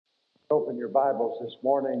Open your Bibles this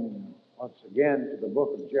morning once again to the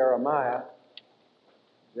book of Jeremiah,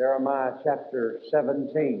 Jeremiah chapter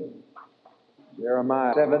 17.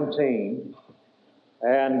 Jeremiah 17,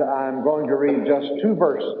 and I'm going to read just two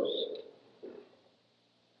verses,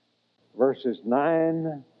 verses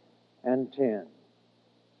 9 and 10.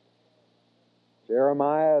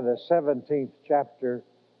 Jeremiah, the 17th chapter,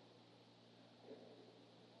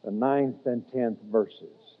 the 9th and 10th verses.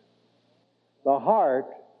 The heart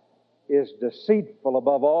is deceitful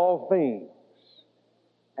above all things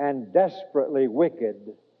and desperately wicked.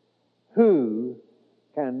 Who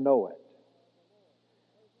can know it?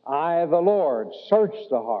 I, the Lord, search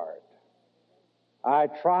the heart. I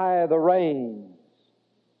try the reins,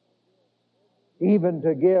 even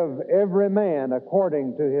to give every man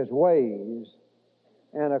according to his ways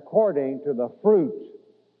and according to the fruit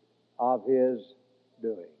of his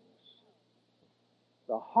doings.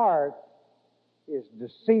 The heart is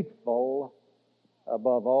deceitful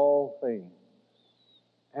above all things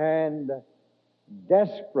and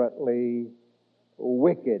desperately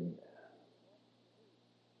wicked.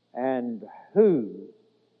 And who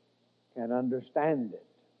can understand it?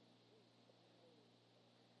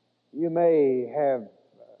 You may have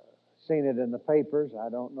seen it in the papers. I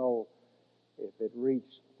don't know if it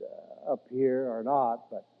reached up here or not,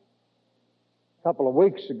 but a couple of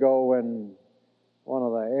weeks ago in one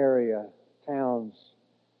of the area towns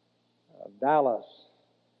of Dallas,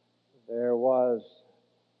 there was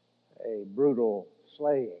a brutal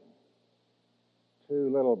slaying. Two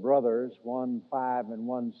little brothers, one 5 and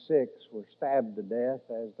one 6, were stabbed to death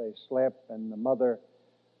as they slept, and the mother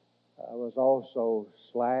was also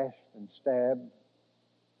slashed and stabbed.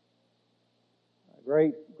 A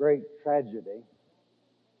great tragedy.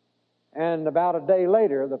 And about a day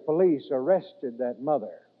later, the police arrested that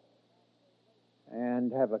mother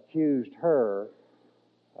and have accused her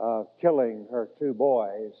of killing her two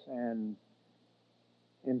boys and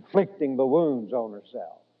inflicting the wounds on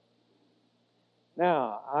herself.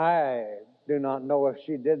 Now, I do not know if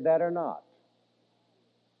she did that or not.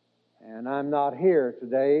 And I'm not here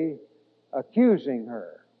today accusing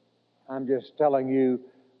her. I'm just telling you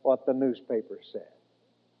what the newspaper said.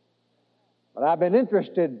 But I've been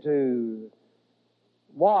interested to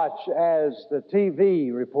watch as the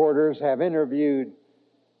TV reporters have interviewed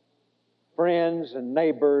friends and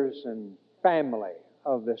neighbors and family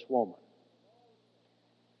of this woman.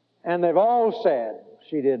 And they've all said,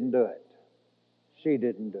 she didn't do it. She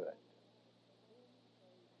didn't do it.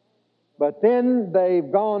 But then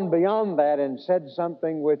they've gone beyond that and said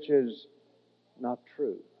something which is not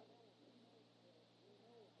true.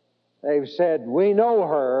 They've said, we know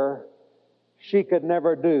her. She could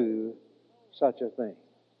never do such a thing.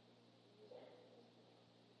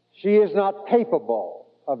 She is not capable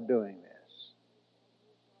of doing this.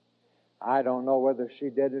 I don't know whether she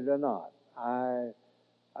did it or not. I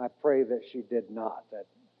pray that she did not. That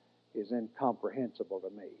is incomprehensible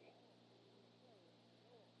to me.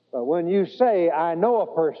 But when you say, I know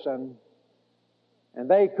a person, and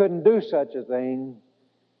they couldn't do such a thing,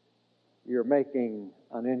 you're making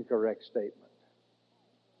an incorrect statement.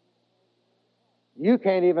 You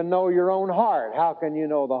can't even know your own heart. How can you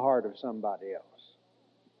know the heart of somebody else?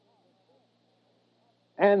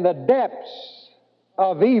 And the depths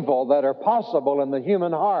of evil that are possible in the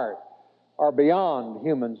human heart are beyond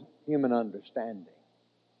human understanding.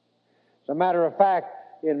 As a matter of fact,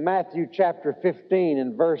 in Matthew chapter 15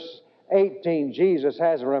 and verse 18, Jesus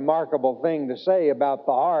has a remarkable thing to say about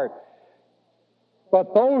the heart.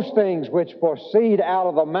 But those things which proceed out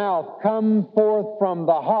of the mouth come forth from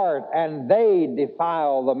the heart, and they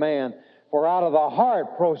defile the man. For out of the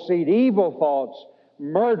heart proceed evil thoughts,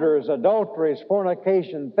 murders, adulteries,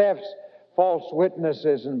 fornication, thefts, false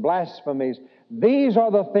witnesses, and blasphemies. These are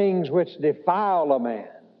the things which defile a man.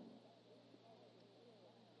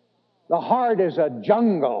 The heart is a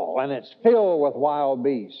jungle, and it's filled with wild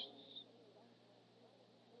beasts.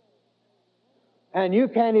 And you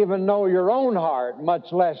can't even know your own heart,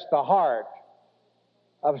 much less the heart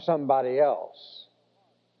of somebody else.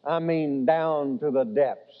 I mean, down to the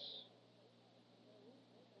depths.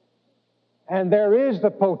 And there is the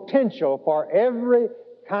potential for every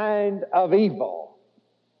kind of evil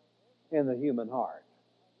in the human heart.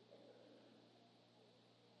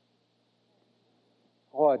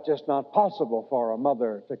 Oh, it's just not possible for a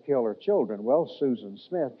mother to kill her children. Well, Susan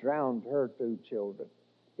Smith drowned her 2 children.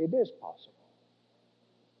 It is possible.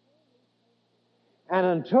 And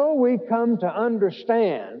until we come to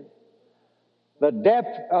understand the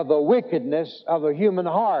depth of the wickedness of the human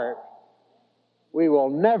heart, we will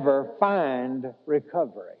never find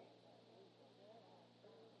recovery.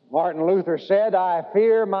 Martin Luther said, I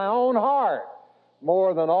fear my own heart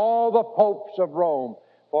more than all the popes of Rome,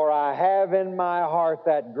 for I have in my heart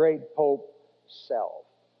that great Pope self.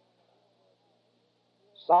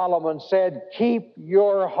 Solomon said, keep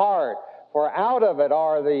your heart, for out of it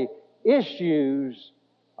are the issues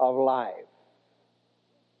of life.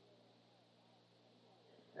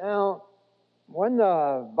 Now, when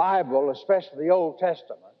the Bible, especially the Old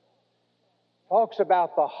Testament, talks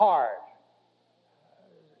about the heart,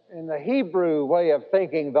 in the Hebrew way of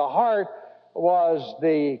thinking, the heart was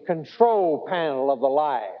the control panel of the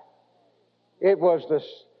life. It was the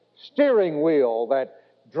steering wheel that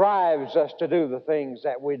drives us to do the things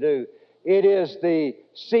that we do. It is the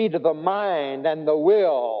seat of the mind and the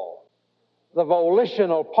will, the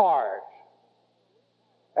volitional part.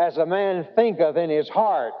 As a man thinketh in his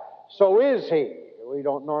heart, so is he. We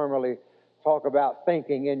don't normally talk about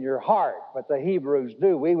thinking in your heart, but the Hebrews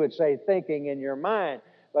do. We would say thinking in your mind,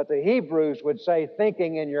 but the Hebrews would say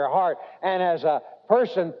thinking in your heart. And as a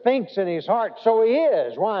person thinks in his heart, so he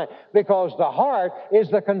is. Why? Because the heart is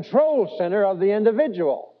the control center of the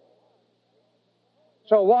individual.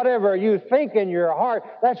 So whatever you think in your heart,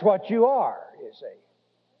 that's what you are, you see.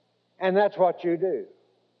 And that's what you do.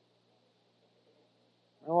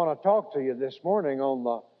 I want to talk to you this morning on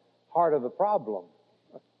the heart of the problem.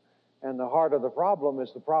 And the heart of the problem is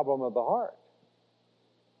the problem of the heart.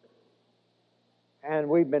 And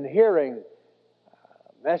we've been hearing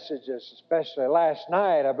messages, especially last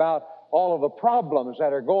night, about all of the problems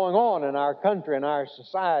that are going on in our country, in our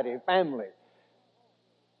society, family.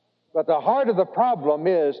 But the heart of the problem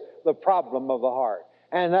is the problem of the heart.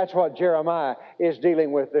 And that's what Jeremiah is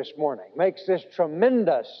dealing with this morning. Makes this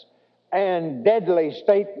tremendous and deadly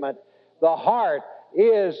statement. The heart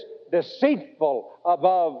is deceitful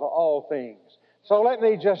above all things. So let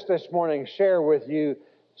me just this morning share with you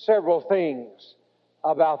several things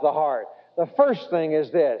about the heart. The first thing is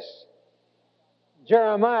this.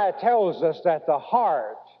 Jeremiah tells us that the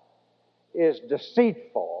heart is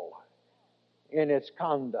deceitful in its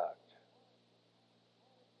conduct.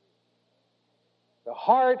 The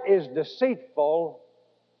heart is deceitful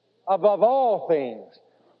above all things.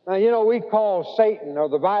 Now, you know, we call Satan, or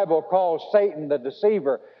the Bible calls Satan the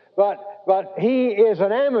deceiver, but he is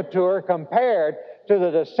an amateur compared to the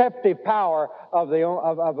deceptive power of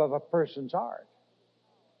a person's heart.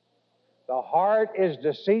 The heart is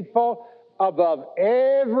deceitful above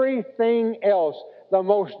everything else. The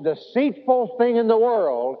most deceitful thing in the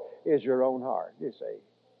world is your own heart, you see.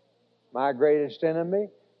 My greatest enemy,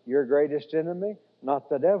 your greatest enemy, not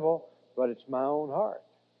the devil, but it's my own heart.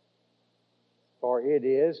 For it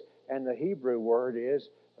is, and the Hebrew word is,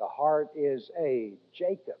 the heart is a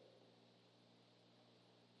Jacob.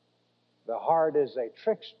 The heart is a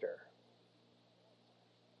trickster.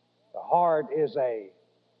 The heart is a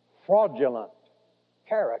fraudulent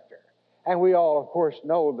character. And we all, of course,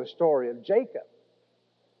 know the story of Jacob.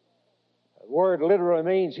 The word literally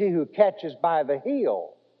means he who catches by the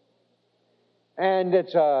heel. And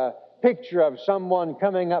it's a picture of someone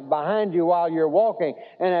coming up behind you while you're walking.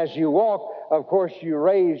 And as you walk, of course, you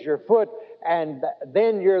raise your foot, and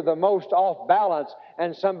then you're the most off balance,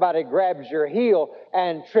 and somebody grabs your heel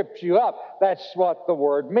and trips you up. That's what the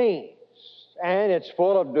word means. And it's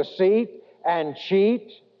full of deceit and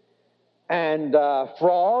cheat and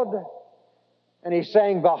fraud. And he's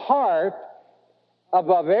saying the heart,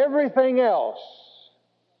 above everything else,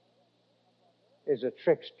 is a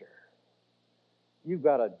trickster. You've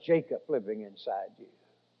got a Jacob living inside you,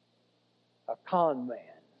 a con man,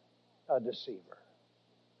 a deceiver.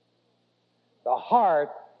 The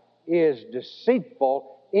heart is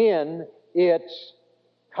deceitful in its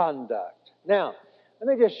conduct. Now,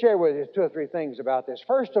 let me just share with you two or three things about this.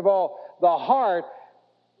 First of all, the heart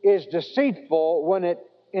is deceitful when it,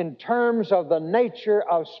 in terms of the nature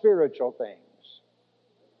of spiritual things.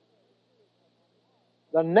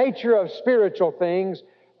 The nature of spiritual things,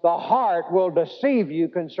 the heart will deceive you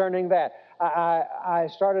concerning that. I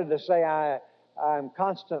started to say I'm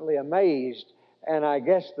constantly amazed, and I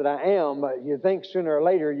guess that I am. But you'd think sooner or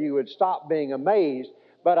later you would stop being amazed,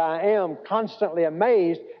 but I am constantly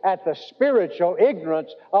amazed at the spiritual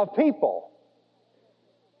ignorance of people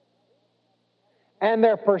and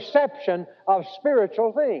their perception of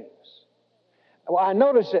spiritual things. Well, I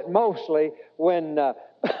notice it mostly when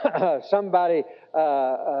somebody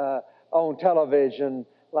on television,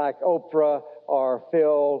 like Oprah or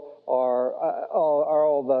Phil or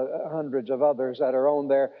all the hundreds of others that are on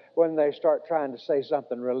there, when they start trying to say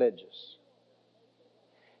something religious.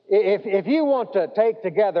 If you want to take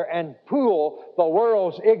together and pool the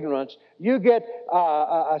world's ignorance, you get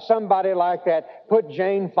somebody like that, put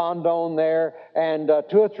Jane Fonda on there and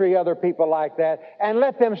 2 or 3 other people like that, and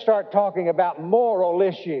let them start talking about moral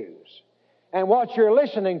issues. And what you're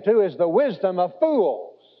listening to is the wisdom of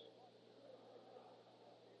fools.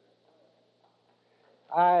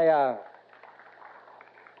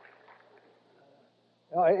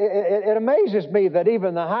 It amazes me that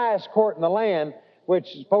even the highest court in the land, which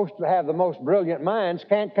is supposed to have the most brilliant minds,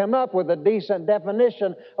 can't come up with a decent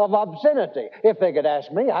definition of obscenity. If they could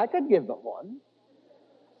ask me, I could give them one.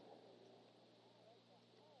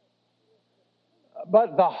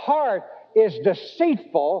 But the heart is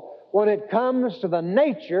deceitful when it comes to the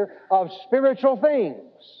nature of spiritual things.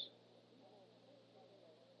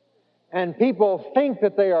 And people think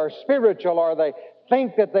that they are spiritual, or they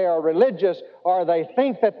think that they are religious, or they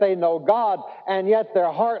think that they know God, and yet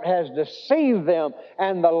their heart has deceived them,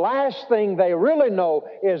 and the last thing they really know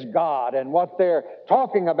is God, and what they're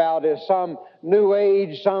talking about is some new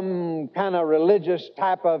age, some kind of religious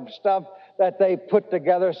type of stuff that they put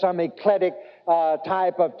together, some eclectic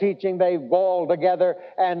type of teaching they've boiled together,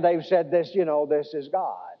 and they've said this, this is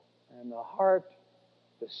God. And the heart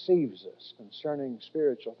deceives us concerning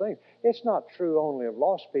spiritual things. It's not true only of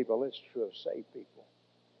lost people, it's true of saved people.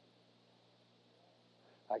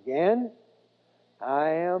 Again, I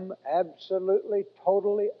am absolutely,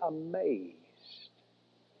 totally amazed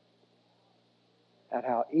at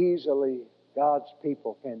how easily God's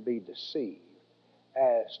people can be deceived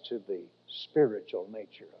as to the spiritual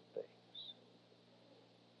nature of things.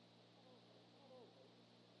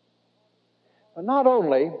 But not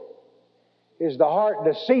only is the heart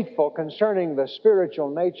deceitful concerning the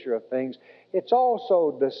spiritual nature of things, it's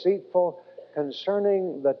also deceitful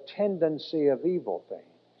concerning the tendency of evil things.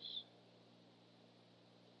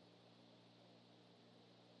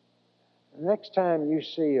 The next time you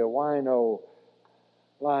see a wino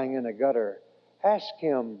lying in a gutter, ask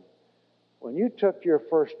him, when you took your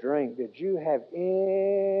first drink, did you have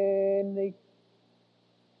any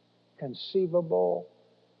conceivable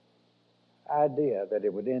idea that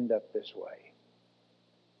it would end up this way?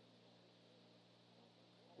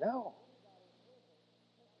 No.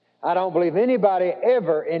 I don't believe anybody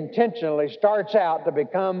ever intentionally starts out to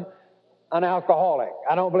become an alcoholic.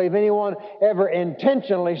 I don't believe anyone ever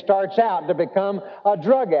intentionally starts out to become a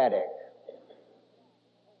drug addict.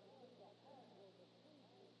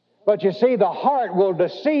 But you see, the heart will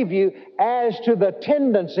deceive you as to the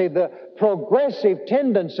tendency, the progressive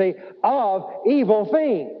tendency of evil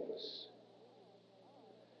things.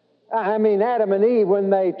 I mean, Adam and Eve, when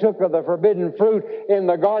they took of the forbidden fruit in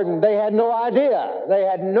the garden, they had no idea. They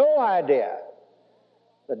had no idea.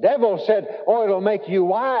 The devil said, it'll make you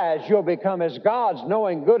wise. You'll become as gods,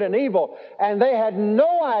 knowing good and evil. And they had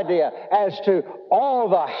no idea as to all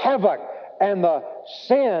the havoc and the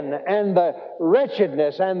sin and the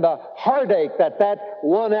wretchedness and the heartache that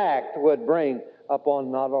one act would bring upon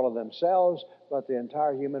not only themselves, but the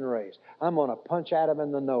entire human race. I'm going to punch Adam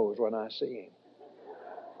in the nose when I see him.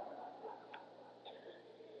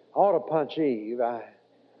 I ought to punch Eve,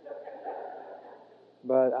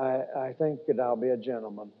 but I think that I'll be a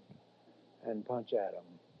gentleman and punch Adam.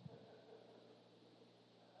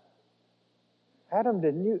 Adam,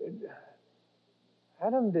 didn't you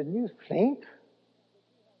think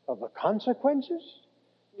of the consequences?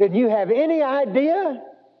 Did you have any idea?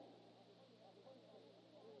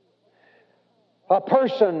 A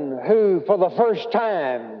person who, for the first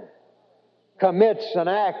time, commits an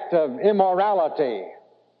act of immorality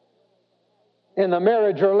in the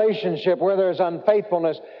marriage relationship where there's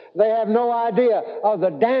unfaithfulness, they have no idea of the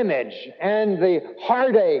damage and the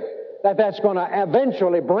heartache that's going to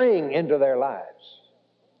eventually bring into their lives.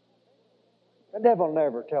 The devil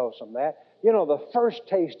never tells them that. The first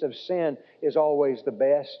taste of sin is always the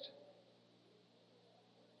best.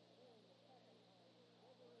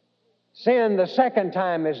 Sin the second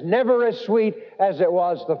time is never as sweet as it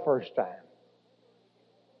was the first time.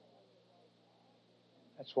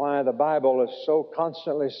 That's why the Bible is so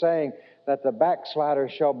constantly saying that the backslider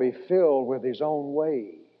shall be filled with his own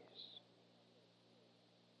ways.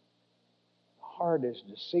 The heart is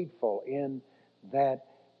deceitful in that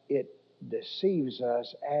it deceives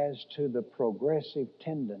us as to the progressive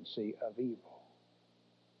tendency of evil.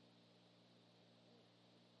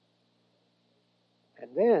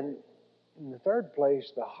 And then, in the third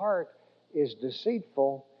place, the heart is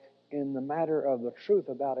deceitful in the matter of the truth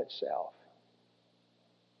about itself.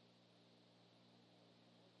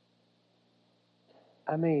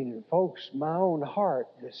 I mean, folks, my own heart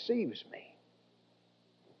deceives me.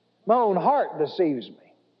 My own heart deceives me.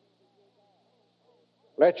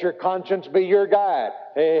 Let your conscience be your guide.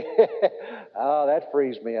 Hey, oh, that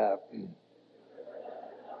frees me up.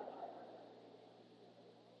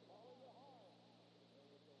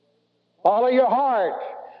 Follow your heart.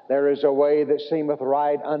 There is a way that seemeth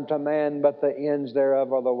right unto man, but the ends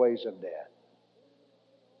thereof are the ways of death.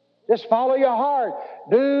 Just follow your heart.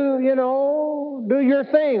 Do your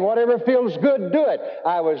thing. Whatever feels good, do it.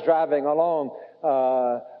 I was driving along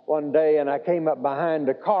one day, and I came up behind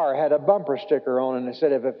a car, had a bumper sticker on, and it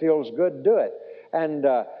said, "If it feels good, do it." And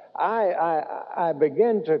I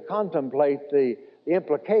began to contemplate the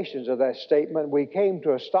implications of that statement. We came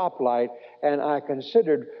to a stoplight, and I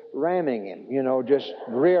considered ramming him, just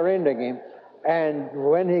rear-ending him. And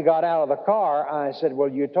when he got out of the car, I said, "Well,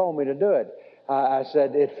 you told me to do it." I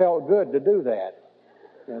said, "It felt good to do that."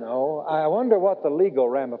 I wonder what the legal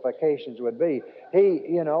ramifications would be.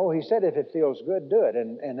 He said, "If it feels good, do it,"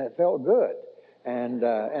 and it felt good, and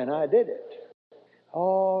I did it.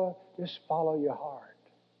 Oh, just follow your heart.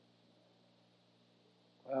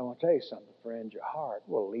 Well, I want to tell you something, friend. Your heart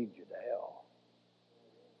will lead you to hell.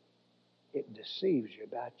 It deceives you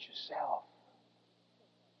about yourself.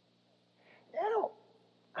 Now,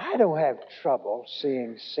 I don't have trouble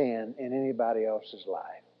seeing sin in anybody else's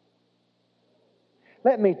life.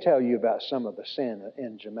 Let me tell you about some of the sin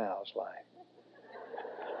in Jamal's life.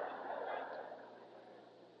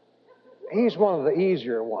 He's one of the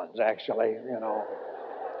easier ones, actually,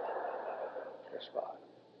 This spot.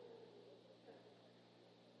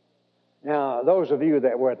 Now, those of you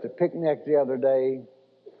that were at the picnic the other day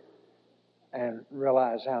and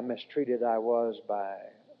realized how mistreated I was by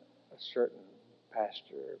a certain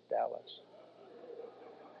pastor of Dallas.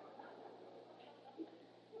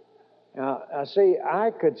 Now, see,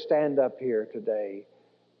 I could stand up here today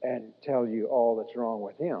and tell you all that's wrong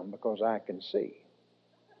with him because I can see.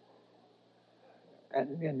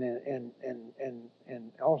 And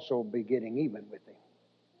also be getting even with him.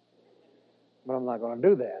 But I'm not going to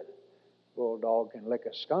do that. Bulldog can lick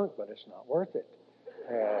a skunk, but it's not worth it.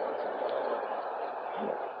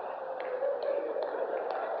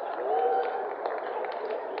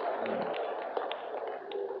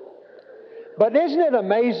 But isn't it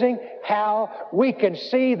amazing how we can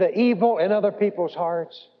see the evil in other people's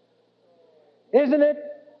hearts? Isn't it?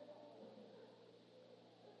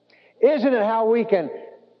 Isn't it how we can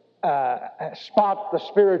spot the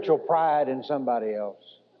spiritual pride in somebody else?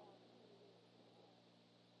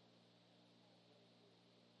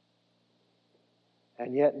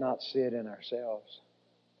 And yet not see it in ourselves.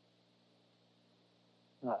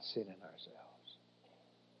 Not see it in ourselves.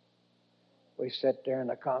 We sit there in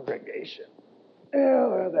the congregation.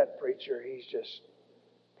 Oh, that preacher, he's just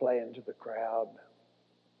playing to the crowd.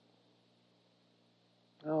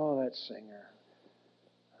 Oh, that singer.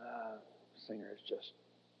 Singer's just,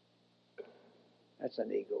 that's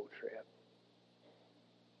an ego trip.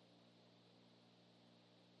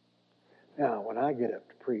 Now, when I get up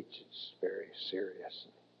to preach, it's very serious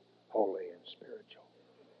and holy and spiritual.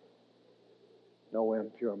 No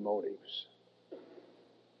impure motives.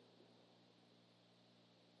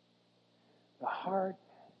 The heart,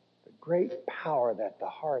 the great power that the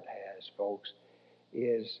heart has, folks,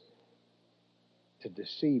 is to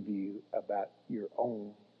deceive you about your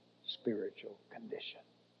own spiritual condition.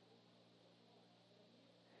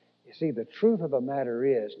 You see, the truth of the matter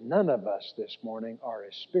is, none of us this morning are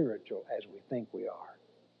as spiritual as we think we are.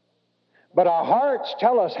 But our hearts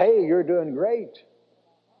tell us, hey, you're doing great.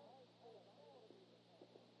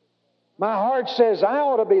 My heart says I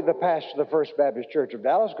ought to be the pastor of the First Baptist Church of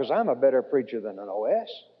Dallas because I'm a better preacher than an OS.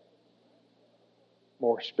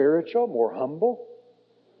 More spiritual, more humble.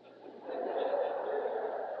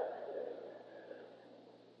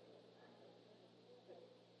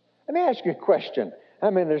 Let me ask you a question.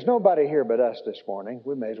 There's nobody here but us this morning.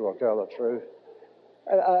 We may as well tell the truth.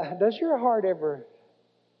 Does your heart ever,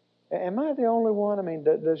 am I the only one?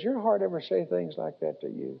 Does your heart ever say things like that to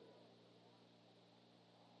you?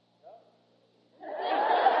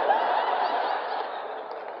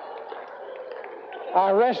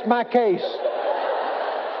 I rest my case.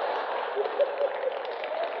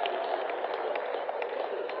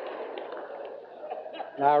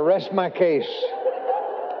 I rest my case.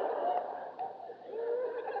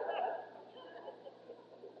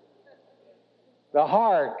 The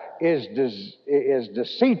heart is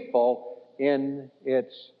deceitful in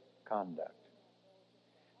its conduct.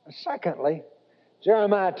 Secondly,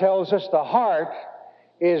 Jeremiah tells us the heart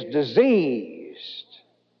is diseased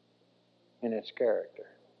in its character.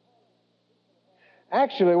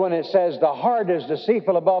 Actually, when it says the heart is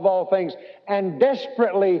deceitful above all things and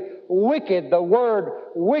desperately wicked, the word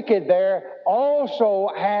wicked there also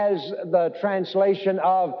has the translation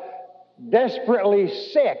of desperately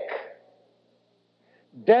sick,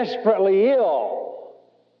 desperately ill.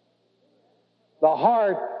 The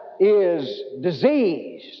heart is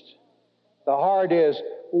diseased. The heart is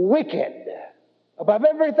wicked above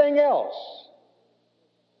everything else.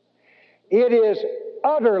 It is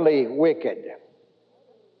utterly wicked.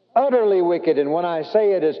 Utterly wicked. And when I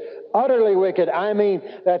say it is utterly wicked, I mean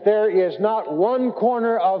that there is not one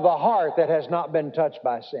corner of the heart that has not been touched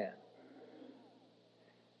by sin.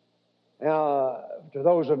 Now, to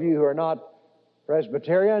those of you who are not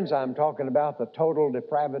Presbyterians, I'm talking about the total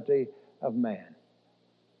depravity of man.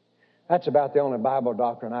 That's about the only Bible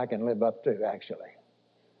doctrine I can live up to, actually.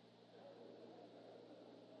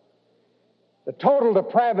 The total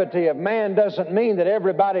depravity of man doesn't mean that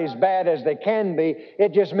everybody's bad as they can be.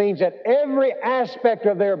 It just means that every aspect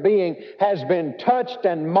of their being has been touched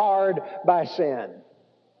and marred by sin.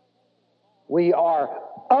 We are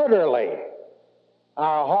utterly,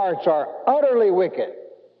 our hearts are utterly wicked.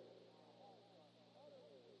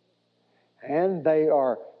 And they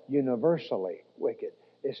are universally wicked.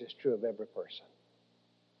 This is true of every person.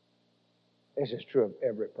 This is true of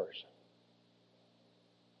every person.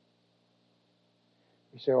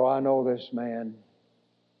 You say, oh, I know this man.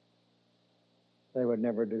 They would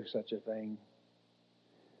never do such a thing.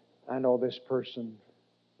 I know this person.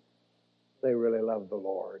 They really love the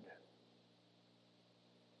Lord.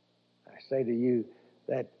 I say to you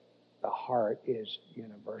that the heart is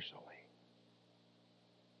universally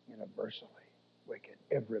wicked.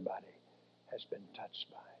 Everybody has been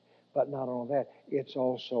touched by it. But not only that, it's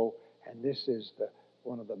also, and this is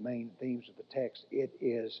one of the main themes of the text, it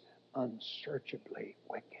is unsearchably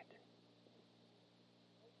wicked.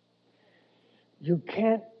 You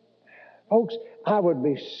can't, folks, I would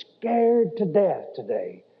be scared to death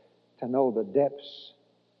today to know the depths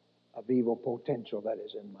of evil potential that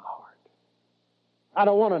is in my heart. I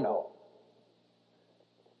don't want to know.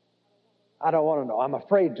 I don't want to know. I'm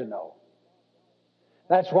afraid to know.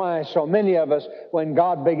 That's why so many of us, when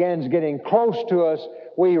God begins getting close to us,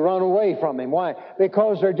 we run away from Him. Why?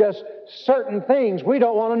 Because there are just certain things we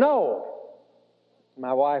don't want to know.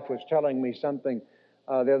 My wife was telling me something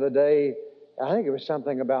the other day. I think it was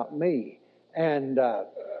something about me. And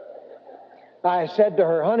I said to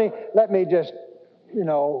her, honey, let me just,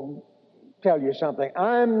 tell you something.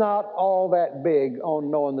 I'm not all that big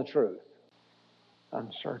on knowing the truth.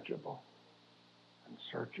 Unsearchable.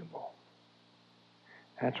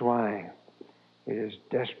 That's why it is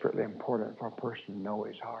desperately important for a person to know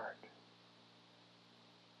his heart.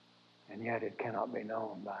 And yet it cannot be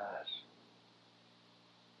known by us.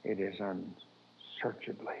 It is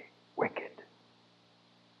unsearchably wicked.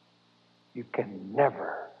 You can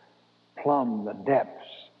never plumb the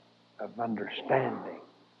depths of understanding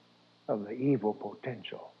of the evil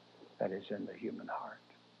potential that is in the human heart.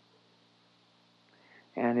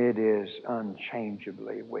 And it is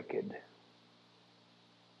unchangeably wicked.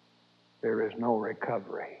 There is no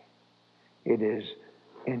recovery. It is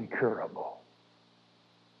incurable.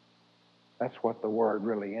 That's what the word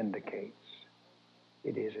really indicates.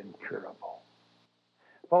 It is incurable.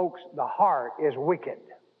 Folks, the heart is wicked.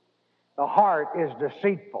 The heart is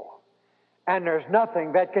deceitful. And there's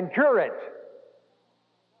nothing that can cure it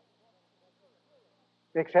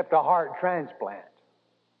except a heart transplant.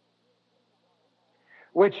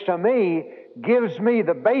 Which to me gives me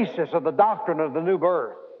the basis of the doctrine of the new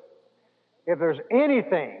birth. If there's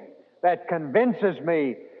anything that convinces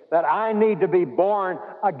me that I need to be born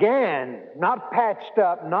again, not patched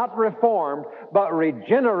up, not reformed, but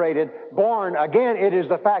regenerated, born again, it is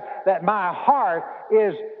the fact that my heart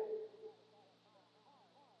is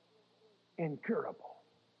incurable,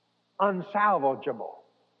 unsalvageable.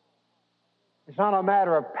 It's not a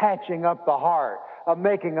matter of patching up the heart, of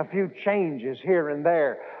making a few changes here and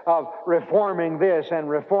there, of reforming this and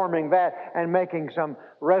reforming that and making some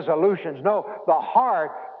resolutions. No, the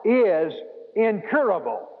heart is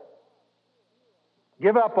incurable.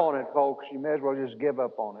 Give up on it, folks. You may as well just give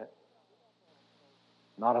up on it.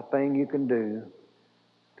 Not a thing you can do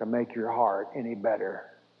to make your heart any better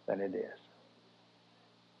than it is.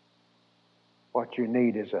 What you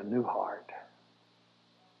need is a new heart.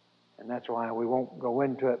 And that's why we won't go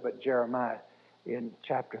into it, but Jeremiah in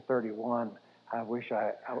chapter 31, I wish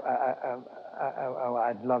I'd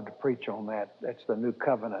love to preach on that. That's the new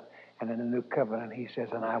covenant. And in the new covenant, he says,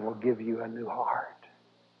 and I will give you a new heart.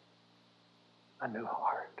 A new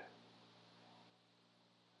heart.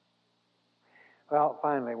 Well,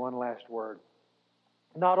 finally, one last word.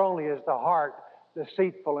 Not only is the heart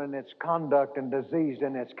deceitful in its conduct and diseased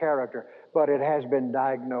in its character, but it has been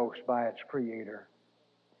diagnosed by its Creator.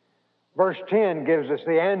 Verse 10 gives us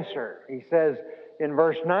the answer. He says in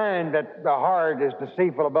verse 9 that the heart is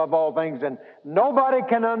deceitful above all things and nobody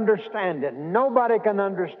can understand it. Nobody can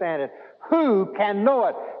understand it. Who can know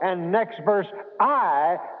it? And next verse,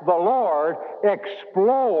 I, the Lord,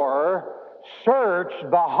 explore, search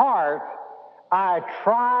the heart. I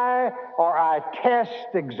try or I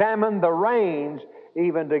test, examine the reins,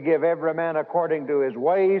 even to give every man according to his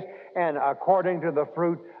ways and according to the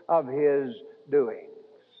fruit of his doings.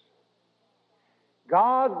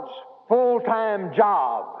 God's full-time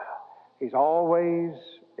job, He's always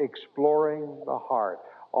exploring the heart,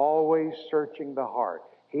 always searching the heart.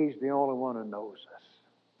 He's the only one who knows us.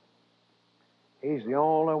 He's the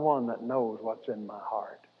only one that knows what's in my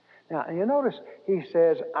heart. Now, you notice He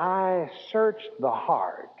says, I search the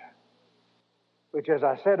heart, which, as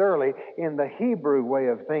I said earlier, in the Hebrew way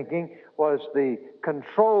of thinking, was the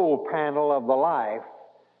control panel of the life,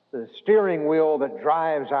 the steering wheel that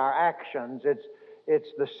drives our actions. It's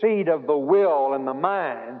the seat of the will and the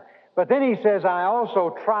mind. But then He says, I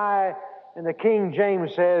also try, and the King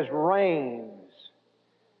James says, reins.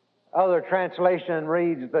 Other translation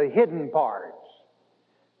reads the hidden parts.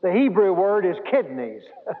 The Hebrew word is kidneys.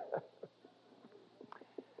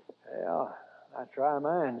 Well, I try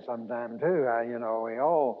mine sometime too.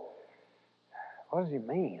 What does He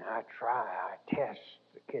mean? I try, I test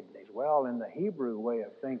the kidneys. Well, in the Hebrew way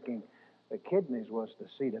of thinking, the kidneys was the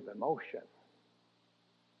seat of emotion,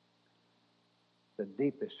 the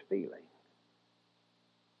deepest feeling.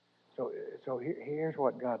 So here's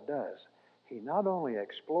what God does. He not only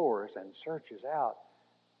explores and searches out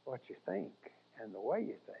what you think and the way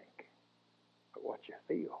you think, but what you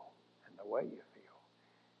feel and the way you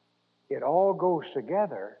feel. It all goes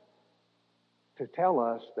together to tell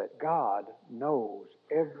us that God knows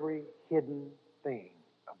every hidden thing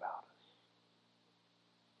about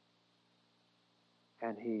us.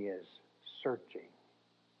 And He is searching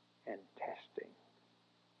and testing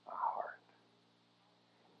our heart.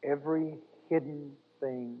 Every hidden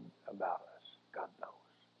thing about us, God knows.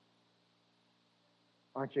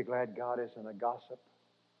 Aren't you glad God isn't a gossip?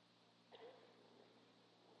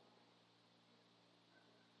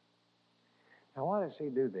 Now, why does He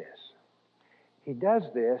do this? He does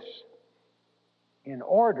this in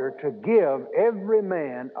order to give every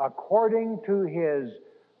man according to his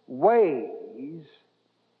ways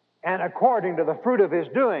and according to the fruit of his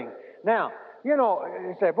doing. Now,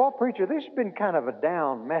 you say, well, preacher, this has been kind of a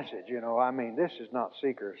down message. This is not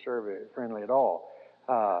seeker survey friendly at all.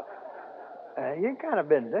 This has kind of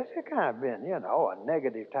been, a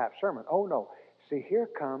negative type sermon. Oh, no. See, here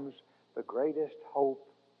comes the greatest hope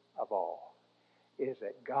of all, is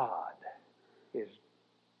that God is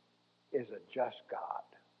a just God,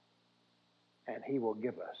 and He will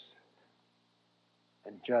give us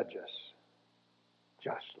and judge us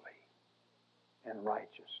justly and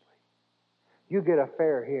righteously. You get a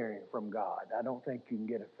fair hearing from God. I don't think you can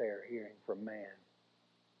get a fair hearing from man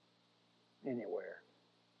anywhere.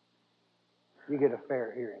 You get a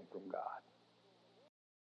fair hearing from God.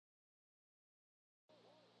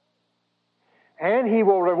 And He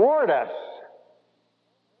will reward us.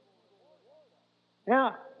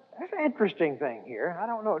 Now, that's an interesting thing here. I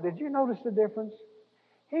don't know. Did you notice the difference?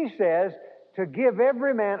 He says to give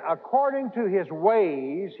every man according to his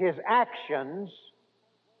ways, his actions,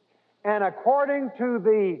 and according to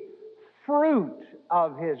the fruit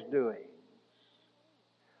of his doings,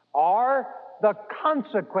 or the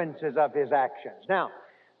consequences of his actions. Now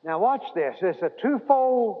watch this. It's a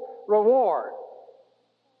twofold reward,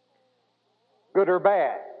 good or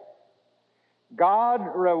bad. God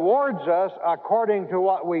rewards us according to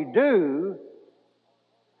what we do,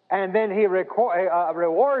 and then He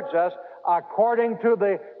rewards us according to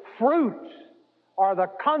the fruit or the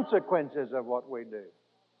consequences of what we do.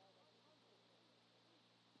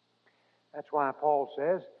 That's why Paul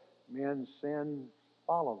says, men's sins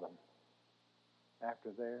follow them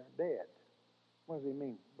after they're dead. What does he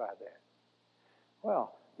mean by that?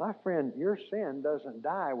 Well, my friend, your sin doesn't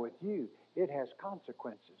die with you. It has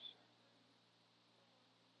consequences.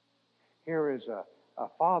 Here is a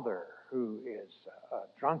father who is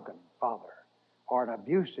a drunken father or an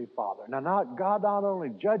abusive father. Now, God not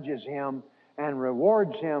only judges him and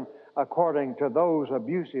rewards him according to those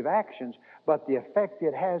abusive actions, but the effect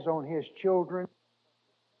it has on his children,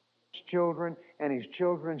 and his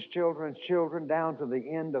children's children's children down to the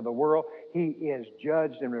end of the world. He is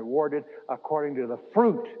judged and rewarded according to the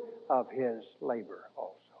fruit of his labor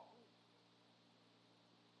also.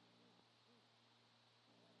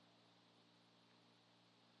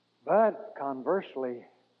 But conversely,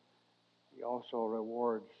 He also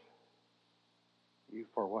rewards you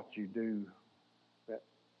for what you do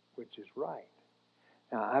which is right.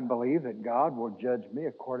 Now, I believe that God will judge me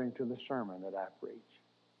according to the sermon that I preach.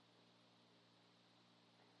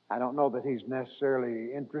 I don't know that He's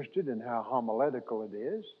necessarily interested in how homiletical it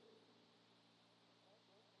is.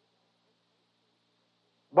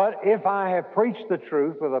 But if I have preached the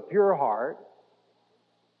truth with a pure heart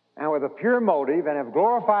and with a pure motive and have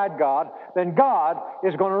glorified God, then God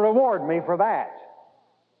is going to reward me for that.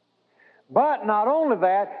 But not only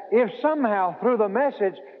that, if somehow through the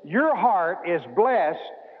message your heart is blessed,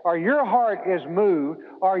 or your heart is moved,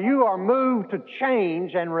 or you are moved to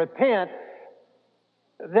change and repent,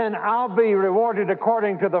 then I'll be rewarded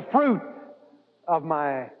according to the fruit of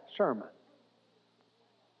my sermon.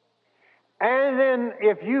 And then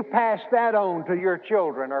if you pass that on to your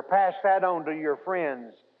children, or pass that on to your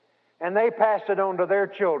friends, and they pass it on to their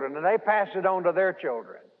children, and they pass it on to their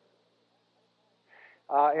children.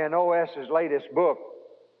 In O.S.'s latest book,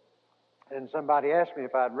 and somebody asked me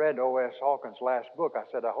if I'd read O.S. Hawkins' last book. I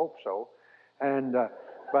said, I hope so.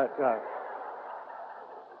 But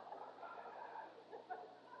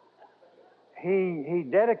he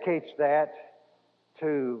dedicates that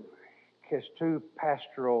to his two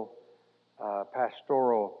pastoral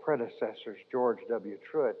predecessors, George W.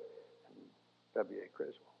 Truett and W.A.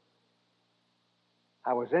 Criswell.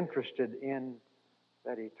 I was interested in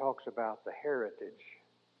that he talks about the heritage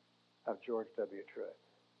of George W. Truett.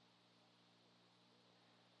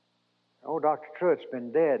 Oh, Dr. Truett's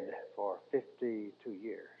been dead for 52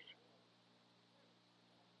 years.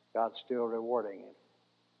 God's still rewarding him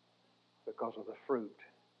because of the fruit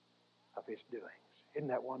of his doings. Isn't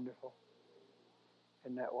that wonderful?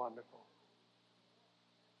 Isn't that wonderful?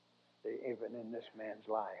 Even in this man's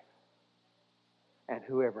life. And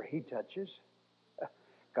whoever he touches,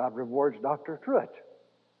 God rewards Dr. Truett.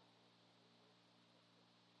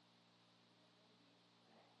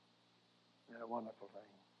 Isn't that a wonderful thing?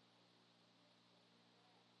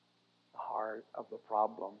 The heart of the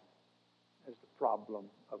problem is the problem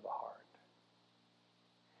of the heart.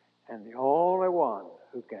 And the only one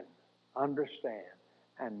who can understand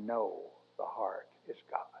and know the heart is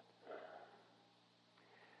God.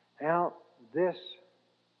 Now, this,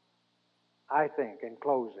 I think, in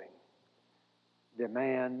closing,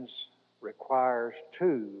 requires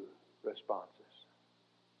two responses.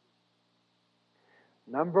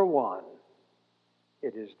 Number one,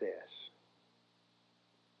 it is this.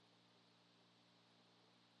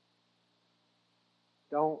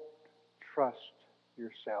 Don't trust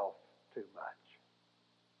yourself too much.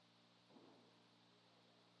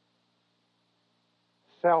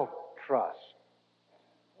 Self-trust.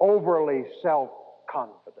 Overly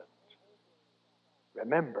self-confident.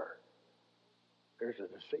 Remember, there's a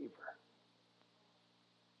deceiver.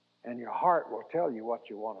 And your heart will tell you what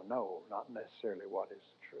you want to know, not necessarily what is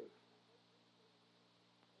the truth.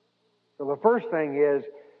 So the first thing is,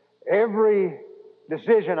 every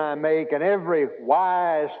decision I make and every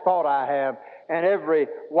wise thought I have and every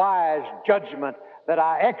wise judgment that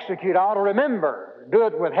I execute, I ought to remember. Do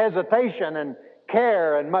it with hesitation and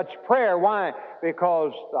care and much prayer. Why?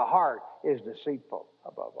 Because the heart is deceitful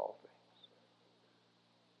above all things.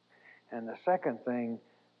 And the second thing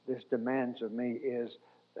this demands of me is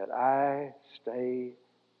that I stay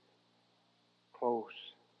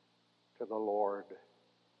close to the Lord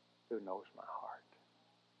who knows my heart.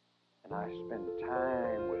 And I spend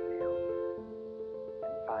time with Him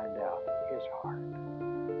and find out His heart,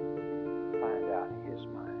 find out His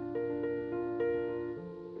mind.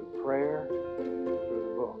 Through prayer, through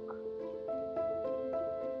the book.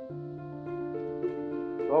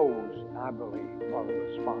 Those, I believe, are the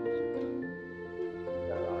responses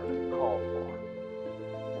that are called for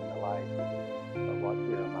in the light of what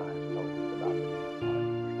Jeremiah told us about the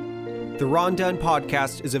heart. The Ron Dunn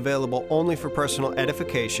podcast is available only for personal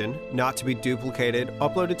edification, not to be duplicated,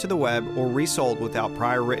 uploaded to the web, or resold without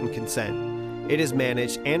prior written consent. It is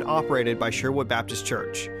managed and operated by Sherwood Baptist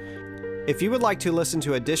Church. If you would like to listen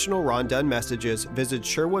to additional Ron Dunn messages, visit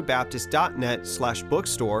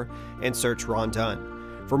sherwoodbaptist.net/bookstore and search Ron Dunn.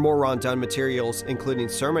 For more Ron Dunn materials, including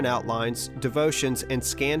sermon outlines, devotions, and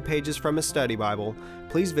scanned pages from his study Bible,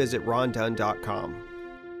 please visit rondunn.com.